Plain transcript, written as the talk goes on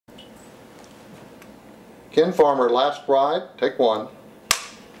Ken Farmer, last ride, take one.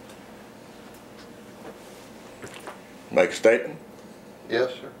 Make a statement?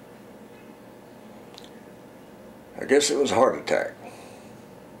 Yes, sir. I guess it was a heart attack.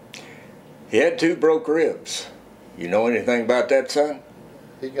 He had 2 broke ribs. You know anything about that, son?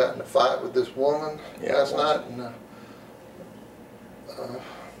 He got in a fight with this woman last night, and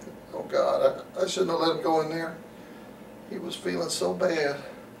oh God, I shouldn't have let him go in there. He was feeling so bad.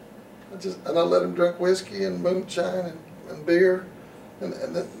 I let him drink whiskey and moonshine and beer, and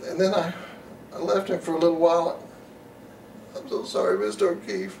then I left him for a little while. I'm so sorry, Mr.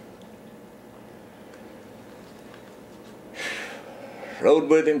 O'Keefe. Rode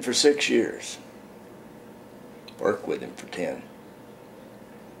with him for 6 years. Worked with him for 10.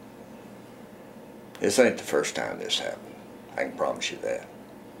 This ain't the first time this happened. I can promise you that.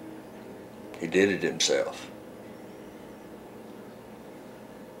 He did it himself.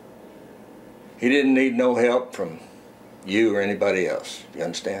 He didn't need no help from you or anybody else. You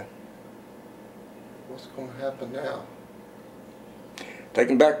understand? What's going to happen now? Take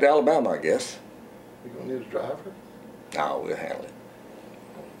him back to Alabama, I guess. You going to need a driver? No, we'll handle it.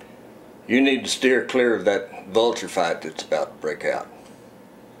 You need to steer clear of that vulture fight that's about to break out.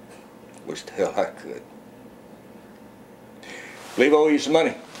 Wish the hell I could. Believe I owe you some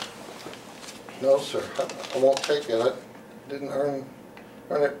money. No, sir. I won't take it. I didn't earn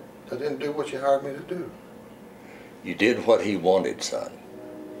it. I didn't do what you hired me to do. You did what he wanted, son.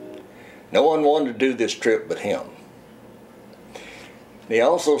 No one wanted to do this trip but him. He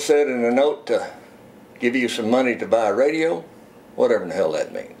also said in a note to give you some money to buy a radio, whatever in the hell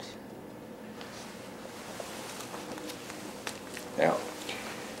that means. Now,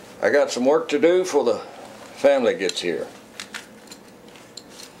 I got some work to do before the family gets here.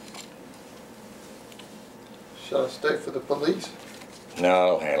 Shall I stay for the police? No,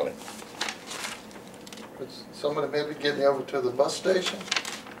 I'll handle it. Could somebody maybe get me over to the bus station?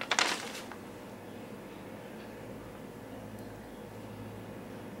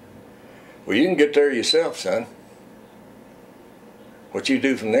 Well, you can get there yourself, son. What you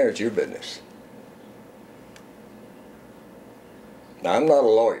do from there is your business. Now, I'm not a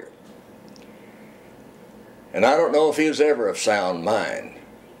lawyer. And I don't know if he was ever of sound mind.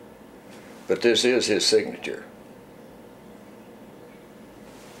 But this is his signature.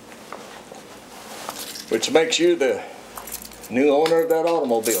 Which makes you the new owner of that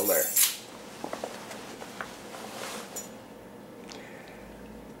automobile there.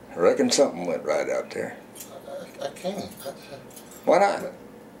 I reckon something went right out there. I can't. Why not?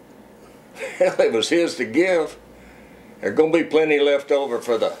 Hell, it was his to give. There's gonna be plenty left over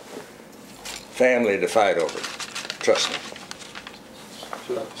for the family to fight over. Trust me.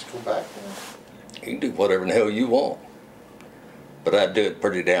 Should I just go back there? You can do whatever in the hell you want. But I'd do it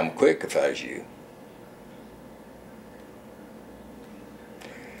pretty damn quick if I was you.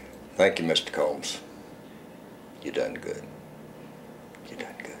 Thank you, Mr. Combs. You done good.